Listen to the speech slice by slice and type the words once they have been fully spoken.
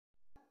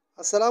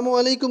আসসালামু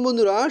আলাইকুম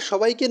বন্ধুরা,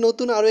 সবাইকে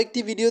নতুন আরও একটি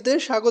ভিডিওতে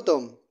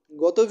স্বাগতম।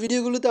 গত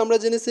ভিডিওগুলোতে আমরা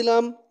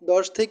জেনেছিলাম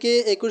 10 থেকে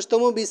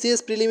 21তম বিসিএস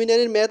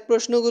প্রিলিমিনারি ম্যাথ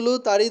প্রশ্নগুলো,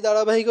 তারই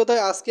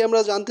ধারাবাহিকতায় আজকে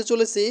আমরা জানতে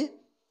চলেছি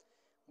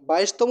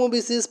 22তম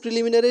বিসিএস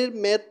প্রিলিমিনারির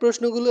ম্যাথ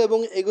প্রশ্নগুলো এবং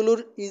এগুলোর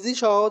ইজি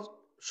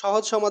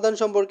সহজ সমাধান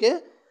সম্পর্কে।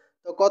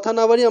 তো কথা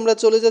না বাড়িয়ে আমরা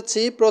চলে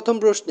যাচ্ছি প্রথম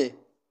প্রশ্নে।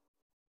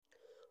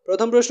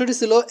 প্রথম প্রশ্নটি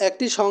ছিল,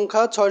 একটি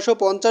সংখ্যা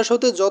 650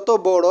 হতে যত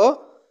বড়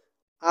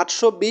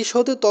 820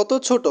 হতে তত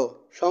ছোট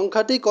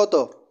সংখ্যাটি কত?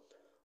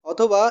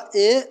 অথবা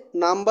এ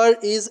number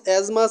is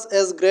as much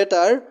as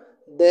greater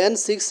than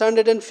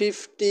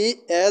 650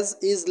 as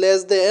is less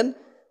than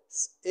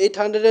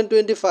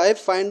 825,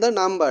 find the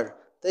number.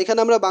 তো এখানে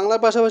আমরা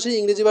বাংলার পাশাপাশি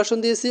ইংরেজি ভার্সন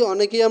দিয়েছি।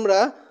 অনেকেই আমরা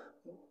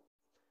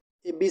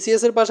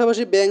বিসিএস এর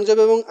পাশাপাশি ব্যাংক জব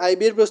এবং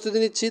আইবি এর প্রস্তুতি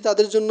নিচ্ছি,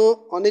 তাদের জন্য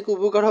অনেক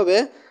উপকার হবে।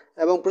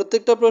 এবং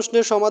প্রত্যেকটা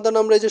প্রশ্নের সমাধান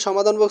আমরা এই যে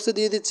সমাধান বক্সে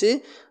দিয়ে দিচ্ছি।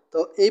 তো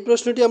এই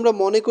প্রশ্নটি আমরা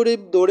মনে করি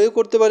দৌড়েও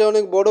করতে পারি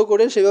অনেক বড়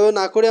করে, সেভাবে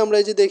না করে আমরা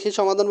এই যে দেখি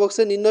সমাধান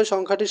বক্সে নির্ণয়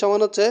সংখ্যাটি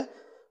সমান হচ্ছে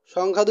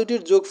সংখ্যা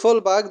দুটির যোগফল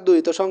ভাগ 2।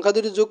 তো সংখ্যা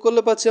দুটি যোগ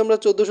করলে পাচ্ছি আমরা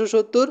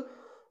 1470,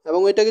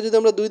 এবং এটাকে যদি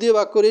আমরা 2 দিয়ে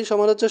ভাগ করি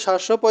সমান হচ্ছে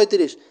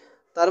 735।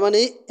 তার মানে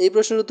এই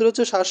প্রশ্নের উত্তর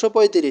হচ্ছে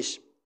 735।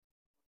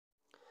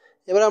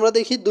 এবার আমরা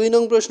দেখি 2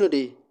 নং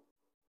প্রশ্নটি।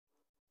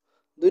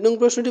 2 নং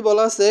প্রশ্নটি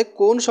বলা আছে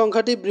কোন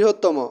সংখ্যাটি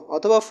বৃহত্তম,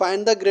 অথবা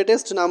ফাইন্ড দ্য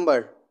গ্রেটেস্ট নাম্বার।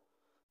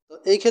 তো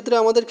এই ক্ষেত্রে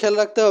আমাদের খেয়াল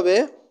রাখতে হবে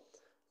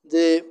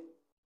যে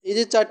এই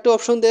যে 4টে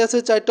অপশন দেওয়া আছে,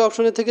 4টে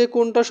অপশনের থেকে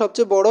কোনটা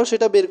সবচেয়ে বড়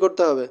সেটা বের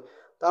করতে হবে।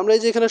 তো আমরা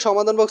এই যে এখানে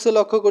সমাধান বক্সে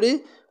লক্ষ্য করি,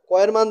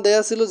 কয়ের মান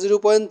দেওয়া ছিল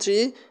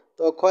 0.3।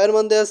 তো ক্ষয়ের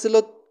মান দেওয়া ছিল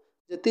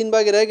যে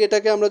 3/1,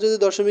 এটাকে আমরা যদি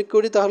দশমিক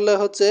করি তাহলে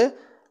হচ্ছে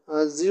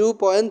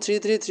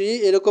 0.333।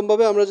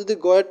 এরকমভাবে আমরা যদি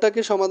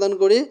গয়েরটাকে সমাধান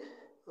করি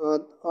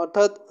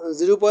অর্থাৎ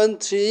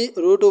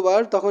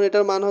 0.3√, তখন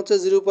এটার মান হচ্ছে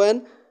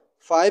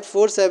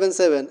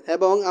 0.5477।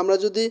 এবং আমরা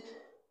যদি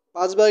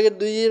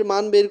 5/2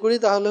 মান বের করি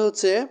তাহলে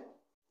হচ্ছে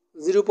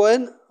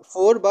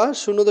 0.4 বা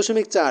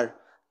 0.4।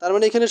 তার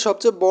মানে এখানে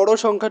সবচেয়ে বড়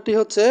সংখ্যাটি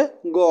হচ্ছে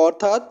গ,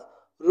 অর্থাৎ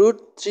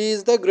 √3 ইজ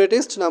দ্য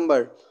গ্রেটেস্ট নাম্বার।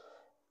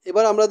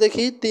 এবার আমরা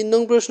দেখি 3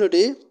 নং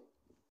প্রশ্নটি।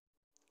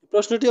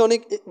 প্রশ্নটি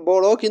অনেক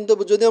বড়, কিন্তু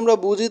যদি আমরা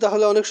বুঝি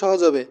তাহলে অনেক সহজ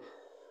হবে।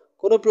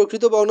 কোনো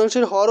প্রকৃত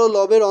ভগ্নাংশের হর ও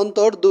লবের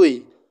অন্তর 2।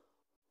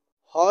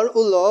 হর ও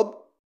লব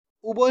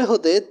উভয়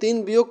হতে 3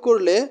 বিয়োগ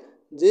করলে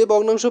যে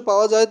ভগ্নাংশ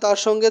পাওয়া যায় তার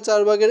সঙ্গে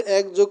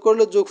 4/1 যোগ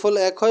করলে যোগফল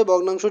 1 হয়,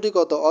 ভগ্নাংশটি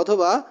কত?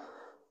 অথবা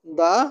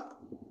the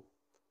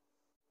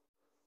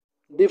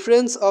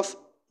difference of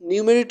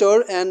numerator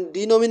and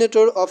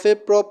denominator of a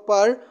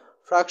proper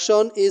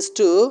fraction is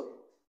 2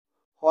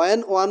 when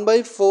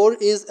 1/4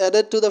 is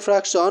added to the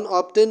fraction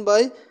obtained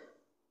by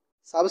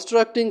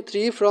subtracting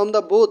 3 from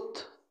the both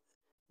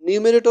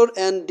numerator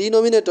and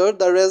denominator.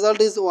 The result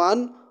is 1.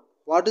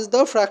 What is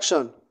the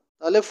fraction?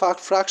 তাহলে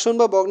fraction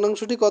বা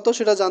ভগ্নাংশটি কত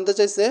সেটা জানতে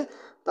চাইছে।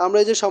 তো আমরা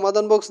এই যে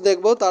সমাধান বক্স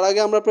দেখব, তার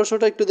আগে আমরা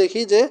প্রশ্নটা একটু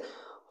দেখি যে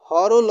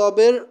হর ও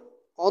লবের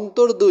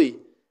অন্তর 2।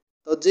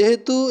 তো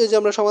যেহেতু এই যে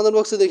আমরা সমাধান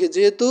বক্সে দেখি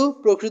যেহেতু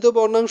প্রকৃত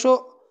ভগ্নাংশ,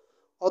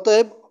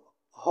 অতএব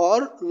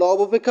হর লব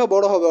অপেক্ষা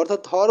বড় হবে,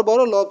 অর্থাৎ হর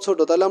বড় লব ছোট।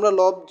 তাহলে আমরা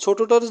লব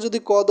ছোটটার যদি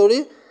ক ধরি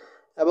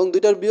এবং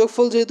দুইটার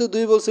বিয়োগফল যেহেতু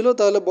 2 বলছিল,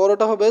 তাহলে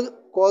বড়টা হবে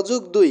ক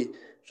যোগ 2।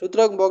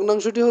 সুতরাং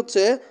ভগ্নাংশটি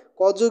হচ্ছে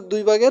ক যোগ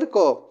 2/ক।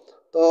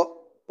 তো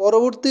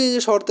পরবর্তী যে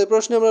শর্তে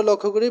প্রশ্নে আমরা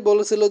লক্ষ্য করি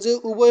বলেছিল যে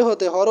উভয়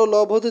হতে হর ও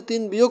লব হতে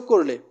 3 বিয়োগ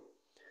করলে।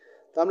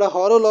 তো আমরা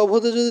হর ও লব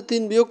হতে যদি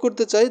 3 বিয়োগ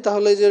করতে চাই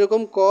তাহলে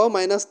যেরকম ক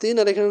 -3,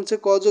 আর এখানে হচ্ছে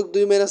ক যোগ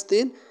 2 -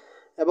 3,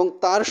 এবং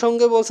তার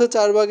সঙ্গে বলছে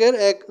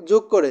 4/1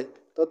 যোগ করে।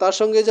 তো তার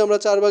সঙ্গে যে আমরা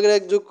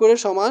 4/1 যোগ করে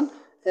সমান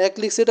 1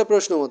 লিখছি, এটা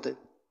প্রশ্ন মতে।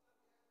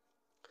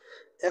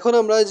 এখন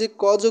আমরা যে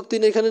ক যোগ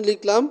 3 এখানে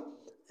লিখলাম,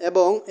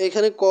 এবং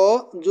এখানে ক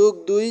যোগ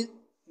 2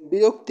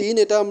 বিয়োগ 3,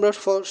 এটা আমরা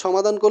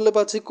সমাধান করলে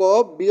পাচ্ছি ক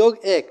বিয়োগ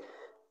 1।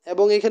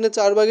 এবং এখানে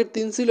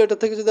 4/3 ছিল, এটা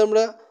থেকে যদি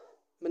আমরা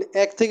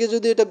 1 থেকে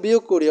যদি এটা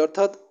বিয়োগ করি,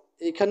 অর্থাৎ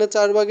এখানে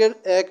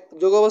 4/1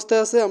 যোগ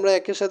অবস্থায় আছে, আমরা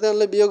 1-এর সাথে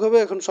আনলে বিয়োগ হবে,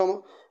 এখন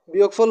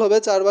বিয়োগফল হবে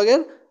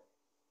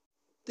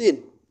 4/3।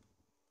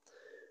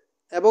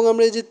 এবং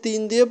আমরা এই যে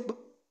 3 দিয়ে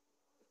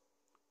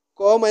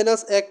ক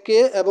 -1কে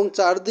এবং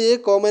 4 দিয়ে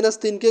ক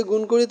 -3কে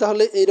গুণ করি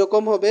তাহলে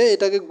এইরকম হবে।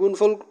 এটাকে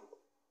গুণফল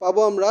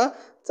পাবো আমরা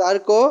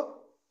 4ক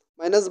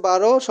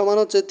 -12 সমান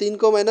হচ্ছে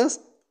 3ক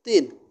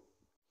 -3।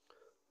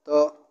 তো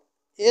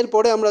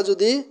এরপরে আমরা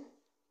যদি,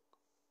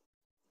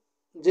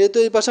 যেহেতু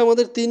এই পাশে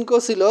আমাদের 3ক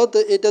ছিল, তো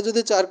এটা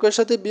যদি 4ক-এর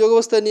সাথে বিয়োগ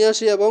অবস্থায় নিয়ে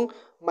আসি এবং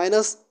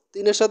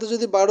 -3-এর সাথে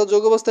যদি 12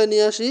 যোগ অবস্থায়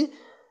নিয়ে আসি,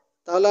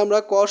 তাহলে আমরা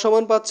ক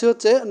সমান পাচ্ছি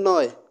হচ্ছে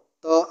 9।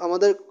 তো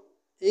আমাদের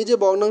এই যে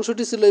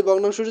ভগ্নাংশটি ছিল, এই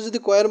ভগ্নাংশটি যদি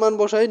কয়ের মান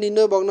বসাই,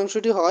 নির্ণয়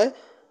ভগ্নাংশটি হয়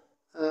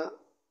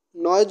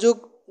 9 যোগ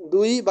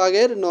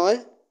 2/9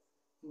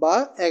 বা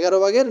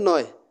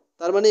 11/9।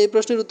 তার মানে এই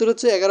প্রশ্নের উত্তর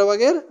হচ্ছে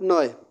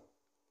 11/9।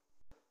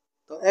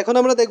 তো এখন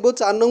আমরা দেখব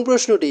 4 নং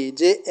প্রশ্নটি,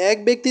 যে এক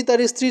ব্যক্তি তার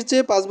স্ত্রীর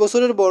চেয়ে 5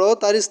 বছরের বড়,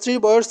 তার স্ত্রীর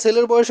বয়স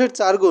ছেলের বয়সের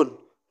 4 গুণ।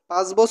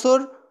 5 বছর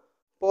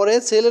পরে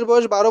ছেলের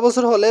বয়স 12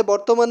 বছর হলে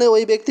বর্তমানে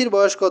ওই ব্যক্তির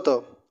বয়স কত?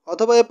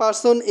 অথবা a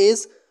person is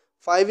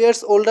 5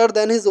 years older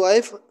than his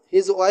wife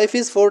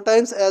is 4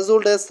 times as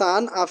old as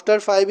son. After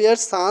 5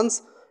 years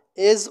son's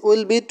age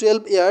will be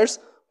 12 years.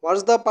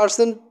 What's the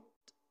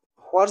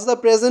what's the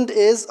present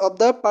age of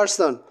the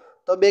person.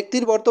 তো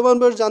ব্যক্তির বর্তমান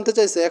বয়স জানতে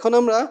চাইছে। এখন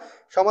আমরা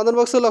সমাধান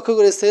বক্সে লক্ষ্য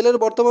করি সেলের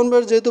বর্তমান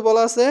বয়স যেহেতু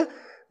বলা আছে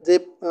যে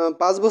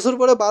 5 বছর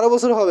পরে 12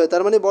 বছর হবে,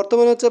 তার মানে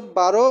বর্তমান হচ্ছে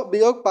 12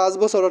 বিয়োগ 5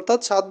 বছর অর্থাৎ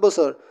 7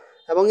 বছর,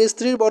 এবং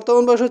স্ত্রীর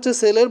বর্তমান বয়স হচ্ছে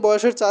সেলের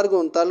বয়সের 4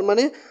 গুণ, তার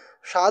মানে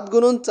 7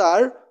 গুণন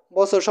 4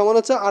 বছর সমান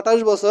হচ্ছে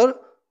 28 বছর,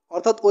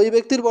 অর্থাৎ ওই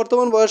ব্যক্তির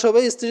বর্তমান বয়স হবে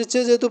স্ত্রীর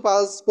চেয়ে যেহেতু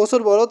 5 বছর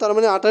বড়, তার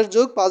মানে 28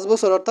 যোগ 5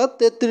 বছর অর্থাৎ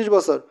 33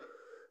 বছর।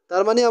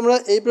 তার মানে আমরা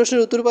এই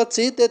প্রশ্নের উত্তর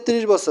পাচ্ছি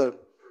 33 বছর।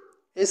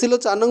 এই ছিল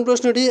 4 নং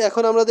প্রশ্নটি।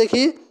 এখন আমরা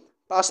দেখি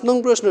 5 নং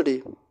প্রশ্নটি।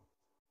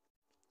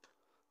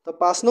 তো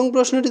 5 নং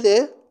প্রশ্নটিতে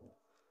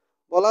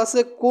বলা আছে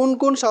কোন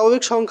কোন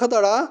স্বাভাবিক সংখ্যা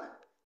দ্বারা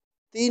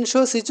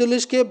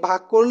 346কে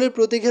ভাগ করলে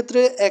প্রতি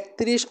ক্ষেত্রে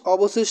 31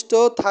 অবশিষ্ট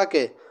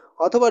থাকে,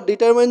 অথবা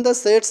determine the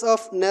sets of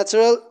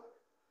natural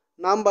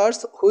numbers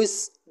which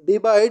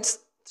divides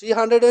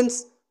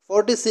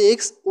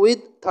 346 with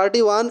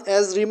 31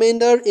 as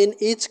reminder in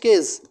each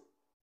case.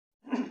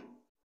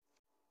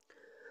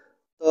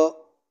 তো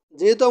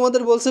যেহেতু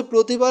আমাদের বলছে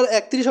প্রতিবার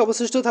 31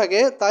 অবশিষ্ট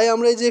থাকে, তাই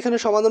আমরা এই যে এখানে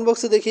সমাধান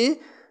বক্সে দেখি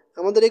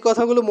আমাদের এই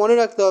কথাগুলো মনে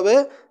রাখতে হবে।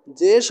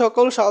 যে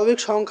সকল স্বাভাবিক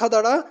সংখ্যা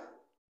দ্বারা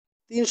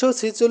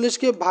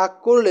 346কে ভাগ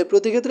করলে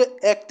প্রতি ক্ষেত্রে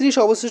 31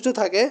 অবশিষ্ট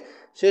থাকে,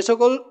 সে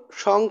সকল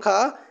সংখ্যা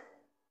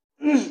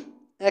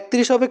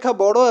 31 অপেক্ষা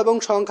বড় এবং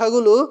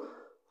সংখ্যাগুলো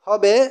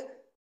হবে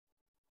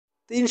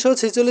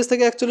 346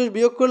 থেকে 31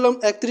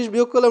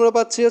 বিয়োগ করলে আমরা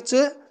পাচ্ছি হচ্ছে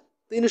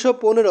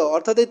 315,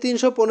 অর্থাৎ এই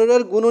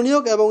 315-এর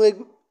গুণনীয়ক এবং এই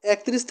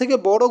 31 থেকে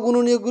বড়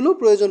গুণনীয়কগুলো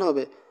প্রয়োজন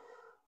হবে।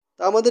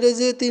 তা আমাদের এই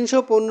যে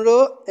 315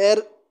 এর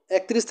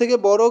 31 থেকে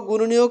বড়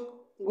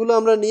গুণনীয়কগুলো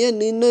আমরা নিয়ে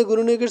নির্ণয়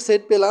গুণনীয়কের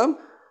সেট পেলাম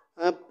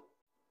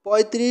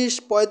 35,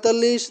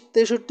 45,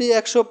 63,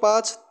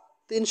 105,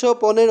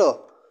 315।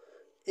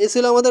 এ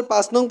ছিল আমাদের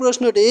 5 নং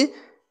প্রশ্নটি।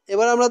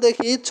 এবার আমরা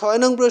দেখি 6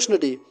 নং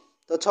প্রশ্নটি।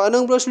 তো 6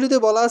 নং প্রশ্নটিতে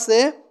বলা আছে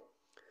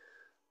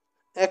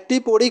একটি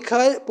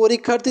পরীক্ষায়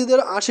পরীক্ষার্থীদের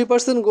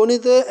 80%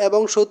 গণিতে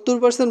এবং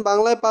 70%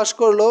 বাংলায় পাশ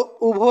করলো,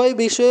 উভয়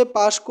বিষয়ে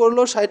পাশ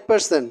করলো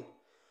 60%,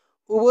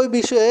 উভয়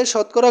বিষয়ে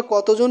শতকরা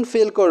কতজন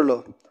ফেল করলো,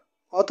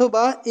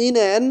 অথবা in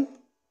an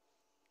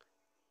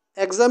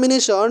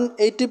examination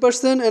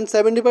 80% and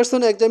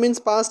 70% examines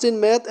passed in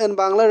math and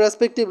Bangla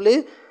respectively,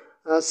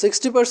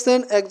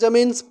 60%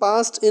 examines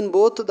passed in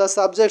both the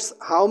subjects,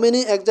 how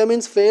many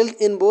examines failed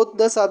in both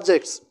the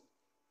subjects?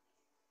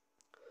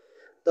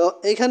 তো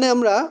এইখানে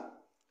আমরা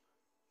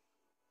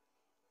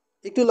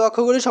একটু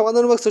লক্ষ্য করি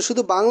সমাধান বক্সে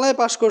শুধু বাংলায়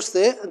পাশ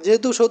করছে,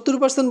 যেহেতু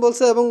 70%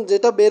 বলছে এবং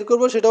যেটা বের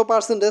করবো সেটাও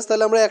পার্সেন্টেজ,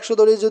 তাহলে আমরা 100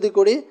 ধরে যদি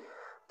করি,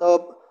 তো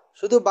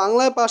শুধু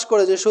বাংলায় পাশ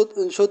করে যে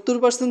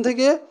 70%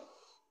 থেকে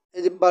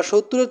এই যে বা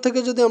 70-এর থেকে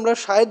যদি আমরা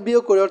 60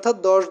 বিয়োগ করি অর্থাৎ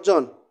 10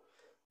 জন,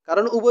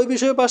 কারণ উভয়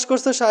বিষয়ে পাশ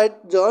করছে 60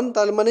 জন,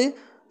 তার মানে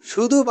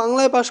শুধু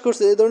বাংলায় পাশ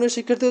করছে এই ধরনের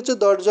শিক্ষার্থী হচ্ছে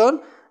 10 জন,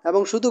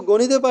 এবং শুধু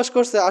গণিতে পাশ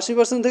করছে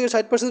 80% থেকে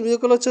 60% বিয়োগ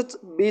করলে হচ্ছে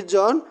 20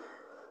 জন,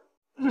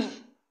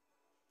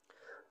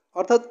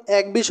 অর্থাৎ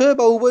এক বিষয়ে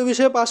বা উভয়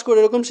বিষয়ে পাশ করে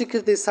এরকম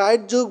শিক্ষার্থী 60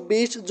 যোগ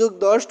 20 যোগ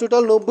 10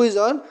 টোটাল 90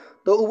 জন।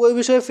 তো উভয়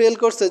বিষয়ে ফেল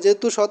করছে,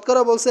 যেহেতু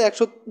শতকরা বলছে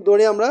 100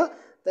 ধরে আমরা,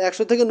 তো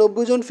 100 থেকে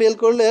 90 জন ফেল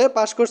করলে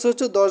পাশ করছে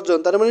হচ্ছে 10 জন,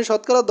 তার মানে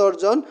শতকরা 10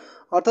 জন,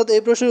 অর্থাৎ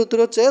এই প্রশ্নের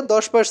উত্তর হচ্ছে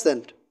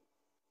 10%।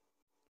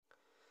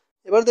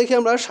 এবার দেখি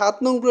আমরা 7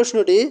 নং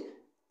প্রশ্নটি।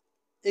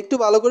 একটু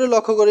ভালো করে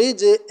লক্ষ্য করি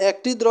যে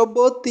একটি দ্রব্য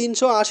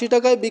 380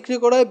 টাকায় বিক্রি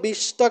করায়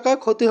 20 টাকা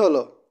ক্ষতি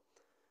হলো,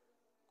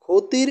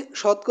 ক্ষতির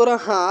শতকরা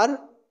হার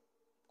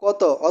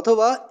কত,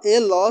 অথবা এ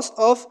লস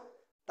অফ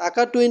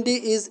টাকা 20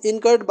 is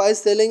incurred by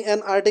selling an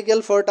article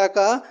for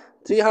টাকা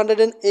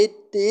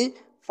 380,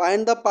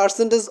 find the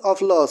percentage of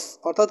loss,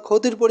 অর্থাৎ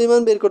ক্ষতির পরিমাণ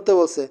বের করতে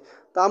বলছে।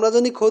 তো আমরা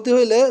জানি ক্ষতি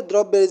হইলে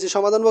দ্রব্যের যে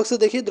সমাধান বক্সে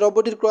দেখি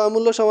দ্রব্যটির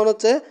ক্রয়মূল্য সমান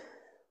হচ্ছে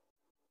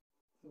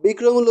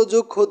বিক্রয়মূল্য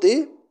যোগ ক্ষতি,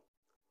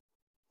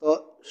 তো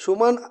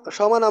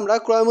সমান আমরা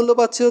ক্রয়মূল্য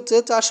পাচ্ছি হচ্ছে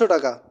 400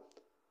 টাকা।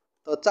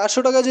 তো 400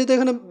 টাকা যেহেতু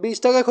এখানে 20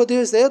 টাকা ক্ষতি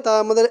হয়েছে, তা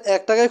আমাদের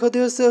 1 টাকায় ক্ষতি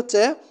হয়েছে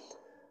হচ্ছে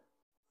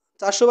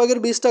 400 ভাগের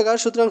 20 টাকা,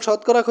 সুতরাং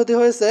শতকরা ক্ষতি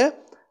হয়েছে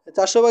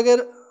 400 ভাগের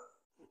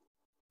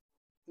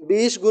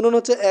 20 গুণন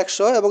হচ্ছে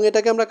 100, এবং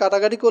এটাকে আমরা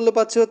কাটাকাটি করলে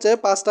পাচ্ছি হচ্ছে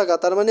 5 টাকা,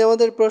 তার মানে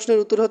আমাদের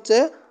প্রশ্নের উত্তর হচ্ছে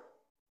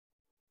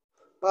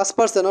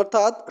 5%,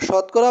 অর্থাৎ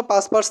শতকরা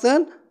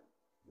 5%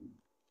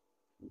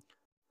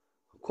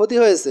 ক্ষতি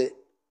হয়েছে।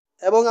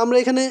 এবং আমরা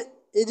এখানে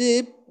এই যে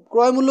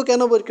ক্রয় মূল্য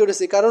কেন বের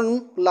করেছি, কারণ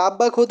লাভ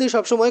বা ক্ষতি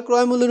সবসময়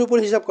ক্রয় মূল্যের উপর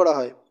হিসাব করা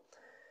হয়।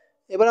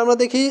 এবার আমরা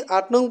দেখি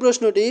 8 নং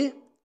প্রশ্নটি।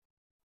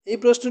 এই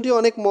প্রশ্নটি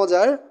অনেক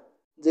মজার,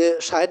 যে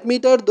 60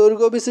 মিটার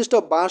দৈর্ঘ্য বিশিষ্ট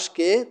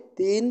বাঁশকে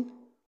 3,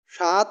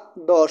 7,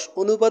 10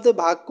 অনুপাতে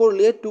ভাগ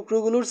করলে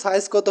টুকরোগুলোর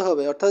সাইজ কত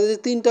হবে, অর্থাৎ এই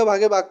 3টা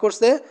ভাগে ভাগ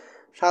করছে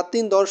 7,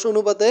 3, 10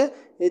 অনুপাতে,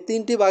 এই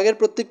 3টি ভাগের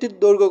প্রত্যেকটির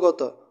দৈর্ঘ্য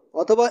কত,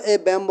 অথবা এ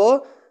bamboo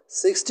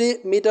 60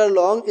 metre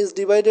long is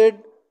divided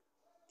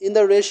in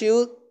the ratio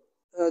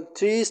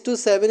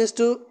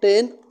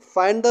 3:7:10,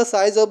 find the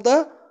size of the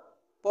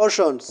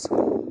portions।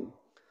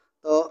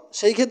 তো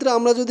সেই ক্ষেত্রে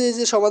আমরা যদি এই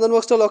যে সমাধান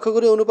বক্সটা লক্ষ্য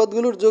করি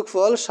অনুপাতগুলোর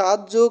যোগফল 7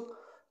 যোগ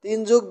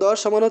 3 যোগ 10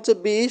 সমান হচ্ছে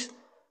 20,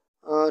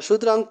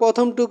 সুতরাং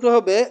প্রথম টুকরো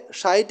হবে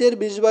 60-এর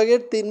 20 ভাগের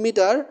 3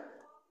 মিটার।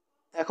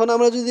 এখন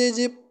আমরা যদি এই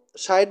যে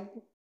 60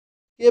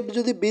 কে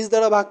যদি 20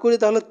 দ্বারা ভাগ করি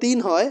তাহলে 3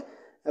 হয়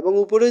এবং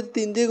উপরে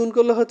 3 দিয়ে গুণ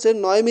করলে হচ্ছে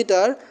 9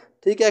 মিটার।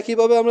 ঠিক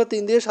একইভাবে আমরা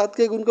 3 দিয়ে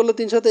 7কে গুণ করলে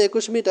 3 7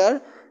 21 মিটার,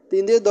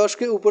 3 দিয়ে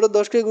 10কে উপরে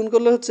 10কে গুণ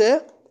করলে হচ্ছে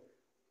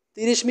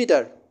 30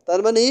 মিটার।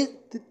 তার মানে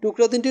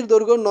টুকরা তিনটির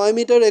দৈর্ঘ্য 9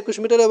 মিটার, 21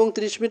 মিটার এবং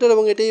 30 মিটার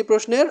এবং এটি এই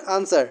প্রশ্নের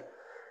আনসার।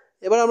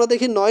 এবার আমরা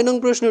দেখি 9 নং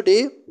প্রশ্নটি।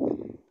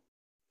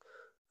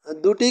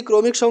 দুটি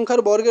ক্রমিক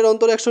সংখ্যার বর্গের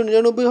অন্তর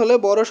 199 হলে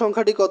বড়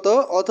সংখ্যাটি কত?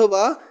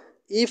 অথবা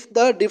if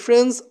the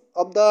difference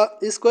of the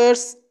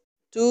squares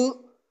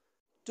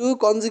two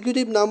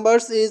consecutive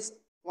numbers is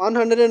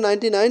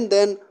 199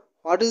 then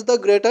what is the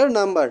greater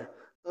number?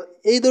 তো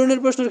এই ধরনের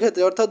প্রশ্নের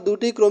ক্ষেত্রে অর্থাৎ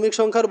দুটি ক্রমিক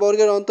সংখ্যার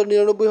বর্গের অন্তর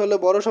 99 হলে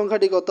বড়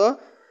সংখ্যাটি কত,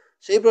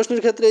 সেই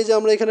প্রশ্নের ক্ষেত্রে এই যে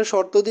আমরা এখানে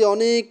শর্ত দিয়ে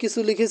অনেক কিছু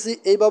লিখেছি,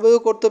 এইভাবেও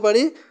করতে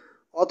পারি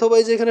অথবা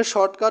এই যে এখানে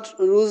শর্টকাট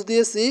রুলস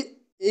দিয়েছি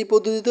এই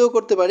পদ্ধতিতেও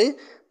করতে পারি।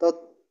 তো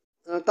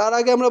তার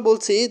আগে আমরা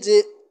বলছি যে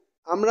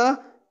আমরা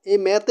এই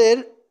ম্যাথের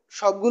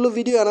সবগুলো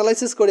ভিডিও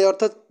অ্যানালাইসিস করে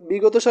অর্থাৎ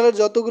বিগত সালের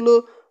যতগুলো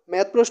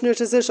ম্যাথ প্রশ্ন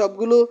এসেছে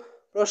সবগুলো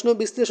প্রশ্ন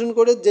বিশ্লেষণ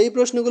করে যেই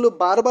প্রশ্নগুলো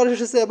বারবার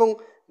এসেছে এবং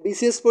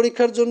বিসিএস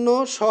পরীক্ষার জন্য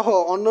সহ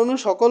অন্যান্য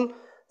সকল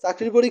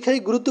চাকরির পরীক্ষায়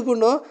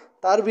গুরুত্বপূর্ণ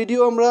তার ভিডিও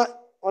আমরা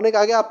অনেক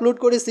আগে আপলোড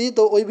করেছি।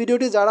 তো ওই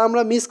ভিডিওটি যারা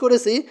আমরা মিস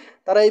করেছি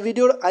তারা এই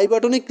ভিডিওর আই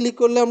বাটনে ক্লিক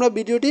করলে আমরা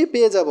ভিডিওটি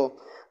পেয়ে যাব।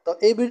 তো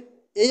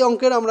এই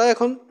অঙ্কের আমরা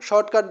এখন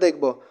শর্টকাট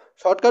দেখব।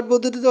 শর্টকাট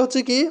পদ্ধতিতে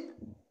হচ্ছে কি,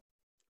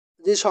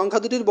 যে সংখ্যা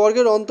দুটির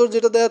বর্গের অন্তর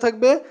যেটা দেওয়া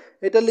থাকবে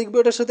এটা লিখবো,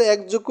 এটার সাথে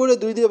 1 যোগ করে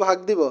 2 দিয়ে ভাগ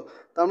দিব।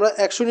 তো আমরা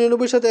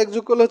 199 সাথে 1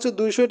 যোগ করলে হচ্ছে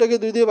 200, এটাকে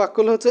 2 দিয়ে ভাগ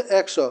করলে হচ্ছে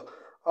 100,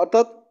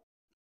 অর্থাৎ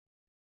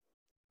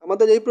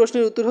আমাদের এই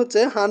প্রশ্নের উত্তর হচ্ছে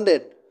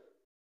 100।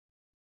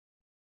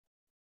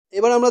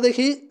 এবার আমরা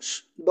দেখি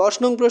 10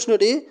 নং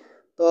প্রশ্নটি।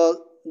 তো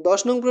 10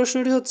 নং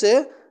প্রশ্নটি হচ্ছে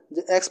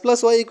যে x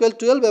 + y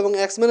 = 12 এবং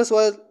x -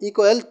 y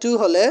 = 2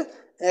 হলে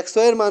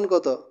xy এর মান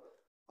কত?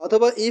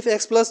 অথবা if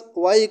x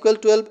 + y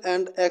 = 12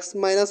 and x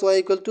 - y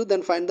 = 2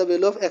 then find the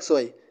value of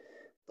xy।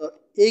 তো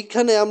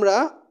এইখানে আমরা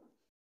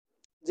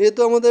যেহেতু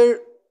আমাদের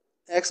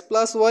x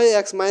 + y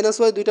x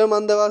 - y দুইটার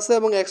মান দেওয়া আছে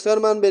এবং xy এর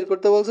মান বের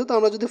করতে বলছে, তো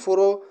আমরা যদি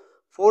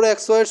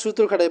 4xy এর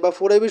সূত্র খাটাই বা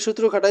 4ab এর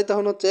সূত্র খাটাই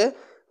তখন হচ্ছে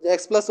যে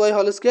x + y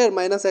whole square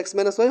minus x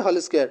 - y whole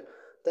square.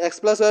 তো x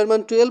 + y এর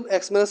মান 12,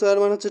 x - y এর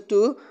মান হচ্ছে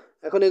 2।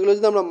 এখন এগুলো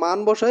যদি আমরা মান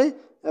বসাই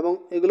এবং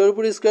এগুলোর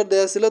উপর স্কয়ার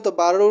দেওয়া ছিল, তো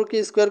 12কে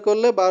স্কয়ার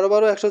করলে 12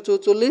 12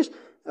 144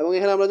 এবং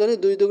এখানে আমরা জানি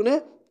 2 দুগুণে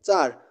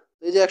 4।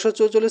 এই যে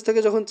 144 থেকে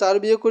যখন 4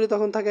 বিয়োগ করি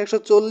তখন থাকে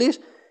 140।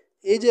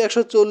 এই যে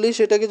 140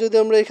 এটাকে যদি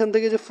আমরা এখান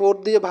থেকে যে 4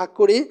 দিয়ে ভাগ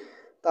করি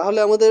তাহলে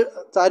আমাদের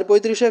 4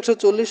 35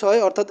 140 হয়,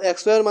 অর্থাৎ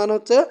xy এর মান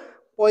হচ্ছে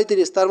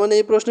 35। তার মানে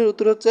এই প্রশ্নের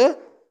উত্তর হচ্ছে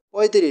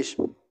 35।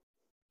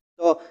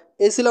 তো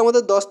এই ছিল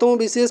আমাদের 10তম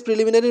বিসিএস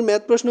প্রিলিমিনারি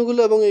ম্যাথ প্রশ্নগুলো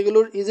এবং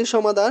এগুলোর ইজি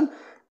সমাধান।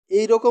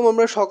 এই রকম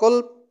আমরা সকল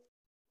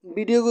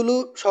ভিডিওগুলো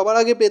সবার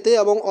আগে পেতে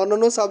এবং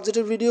অন্যান্য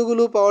সাবজেক্টের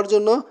ভিডিওগুলো পাওয়ার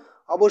জন্য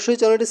অবশ্যই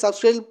চ্যানেলটি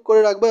সাবস্ক্রাইব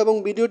করে রাখবো এবং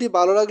ভিডিওটি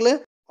ভালো লাগলে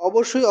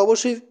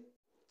অবশ্যই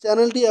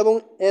চ্যানেলটি এবং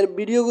এর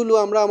ভিডিওগুলো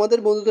আমরা আমাদের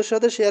বন্ধুদের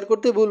সাথে শেয়ার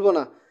করতে ভুলবো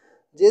না।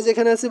 যে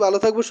যেখানে আছি ভালো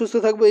থাকবো, সুস্থ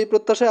থাকবো এই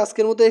প্রত্যাশায়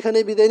আজকের মতো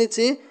এখানেই বিদায়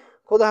নিচ্ছি।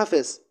 খোদা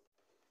হাফেজ।